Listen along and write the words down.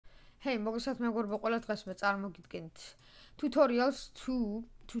Hey, მოგესალმებით მეგობრებო, ყველა დღეს მე წარმოგიდგენთ tutorials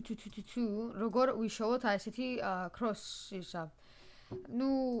 2 როგორ ვიშოვოთ აი ესეთი cross ისა. ნუ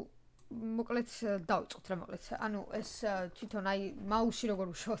მოკლედ დავიწყოთ რა მოკლედ. ანუ ეს თვითონ აი მაუსი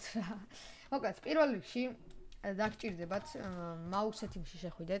როგორ ვიშოვოთ რა. მოკლედ პირველ რიგში დაგჭირდებათ mouse setting-ში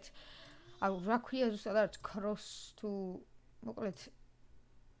შეხვიდეთ. აი რა ქვია ზუსტად არის cross თუ მოკლედ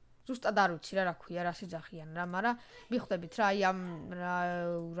ზუსტად არ ვიცი რა ქვია, რა სიძახიან რა, მაგრამ მიხვდებით რა აი ამ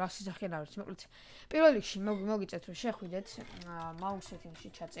რა სიძახიან არ ვიცი, მოკლედ პირველ რიგში მოგიწევთ რომ შეხვიდეთ mouse setting-ში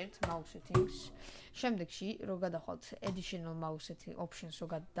ჩაწერთ mouse settings, შემდეგში რო გადახვალთ additional mouse setting options რო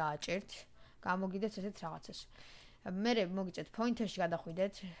დააჭერთ, გამოგიდეთ ესეთ რაღაცას. მერე მოგიწევთ pointer-ში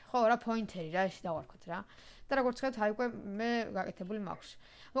გადახვიდეთ, ხო რა pointer-ი რა ესე დავარქოთ რა. და როგორც ხედავთ, აი უკვე მე გაკეთებული მაქვს.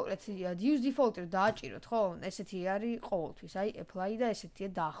 მოკლედ use default რო დააჭიროთ, ხო? ესეთი არის ყოველთვის, აი apply და ესეთია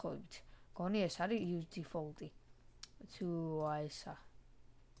დაახლოებით. გონი ეს არის use default-ი. თუ აი ესა.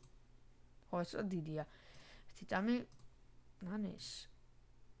 ხო, ეს დიდია. თითამი ნანეს.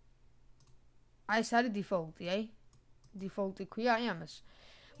 აი ეს არის default-ი, აი. default-ი ქვია აი ამას.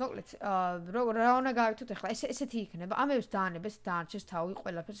 მოკლედ რა უნდა გავიქთოთ ახლა ესეთი იქნება ამებს დაანებეთ დაარჩეს თავი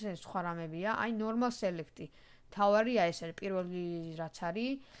ყველაფერს ეს სხვა რამებია აი normal select-ი თავარია ეს არის პირველი რაც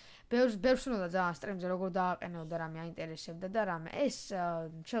არის ბევრს უნდა ძალიან სტრიმზე როგორ დააყენო და რამე აინტერესებდა და რამე ეს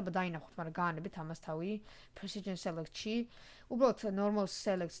შეიძლება დაინახოთ მაგრამ გაანებეთ ამას თავი precision select-ში უბრალოდ normal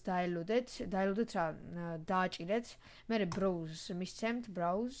select-ს დაელოდეთ რა დააჭირეთ მერე browse მისცემთ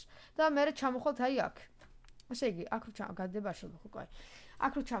browse და მერე ჩამოხვალთ აი აქ ესე იგი აქ რო გადდება შეიძლება ხო კაი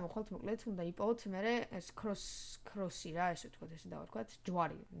აქ რო ჩამოხვალთ მოკლედ უნდა იპოვოთ მერე ეს cross-ი რა ესე ვთქვათ ესე დავარქვათ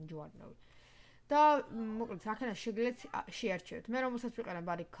ჯვარი რავი და მოკლედ აქედან შეგიძლიათ შეარჩევთ მე რომელსაც ვიყენებ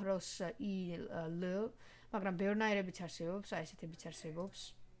არის cross-il მაგრამ ბევრნაირებიც არსებობს აი ესეთებიც არსებობს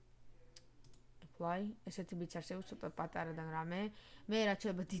apply ესეთებიც არსებობს ცოტა პატარადან რამე მე რაც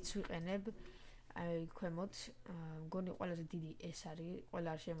შეიძლება დიდს ვიყენებ აი ქვემოთ მგონი ყველაზე დიდი ეს არის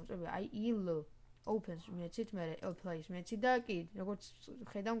ყველა არ შემოწმები აი il opens მეცით მე applies მეცი და კი როგორც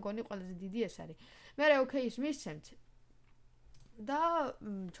ხედავ მგონი ყველაზე დიდი ეს არის მე okay-ს მისცემთ და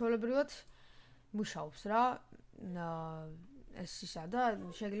ჩვეულებრივად მუშაობს რა ეს ისა და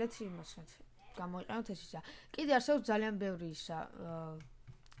შეგიძლიათ იმას გამოიყენოთ ეს ისა კიდე არსებობს ძალიან ბევრი ისა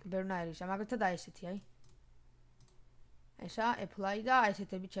ბევრნაირი ისა მაგალითად აი ესეთი აი ესა apply და აი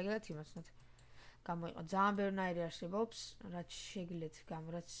ესეთები შეგიძლიათ იმას გამოიყენოთ ძალიან ბევრნაირი არსებობს რაც შეგიძლიათ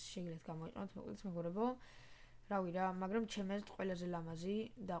გამოიყენოთ მოკლედ მეგობრებო რავი რა მაგრამ ჩემს ყველაზე ლამაზი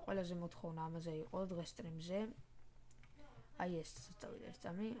და ყველაზე მოთხოვნა ამაზე იყო დღეს სტრიმზე აი ეს წავიდა ეს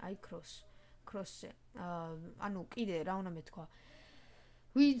წამი აი cross-ზე ანუ კიდე რა უნდა მეთქვა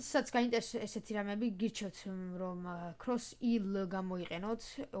ვინცაც გაინტერესებს ესეთი რამები გირჩევთ რომ cross-il გამოიყენოთ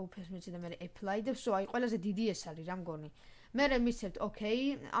opens მეცი და მე apply და ვსო აი ყველაზე დიდი ეს არის რა მგონი მე მისცემთ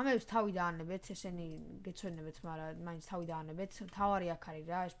okay ამებს თავი დაანებეთ ესენი გეცვენებთ მაგრამ მაინც თავი დაანებეთ თავარი აქ არის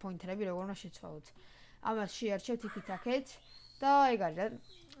რა ეს პოინტერები როგორ უნდა შეცვალოთ ამას შეარჩევთ იქით-აქეთ და ეგ არის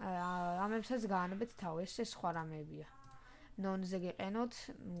რა ამებსაც გაანებეთ თავი ეს სხვა რამეებია non-ზე გეყენოთ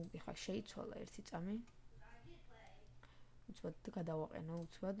ეხლა შეიცვალა ერთი წამი უცბად გადავაყენო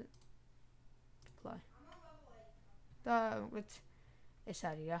უცბად apply და მოკლედ ეს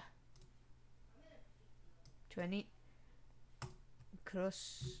არის რა ჩვენი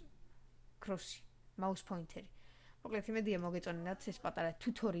cross mouse pointer-ი. მოკლედ იმედია მოგეწონათ ეს პატარა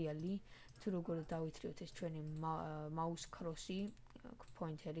tutorial-ი თუ როგორ დავითრიოთ ეს ჩვენი mouse cross-ი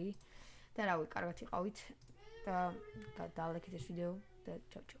pointer-ი და რავი, კარგად იყავით და დალექეთ ეს ვიდეო და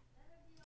ჩაუ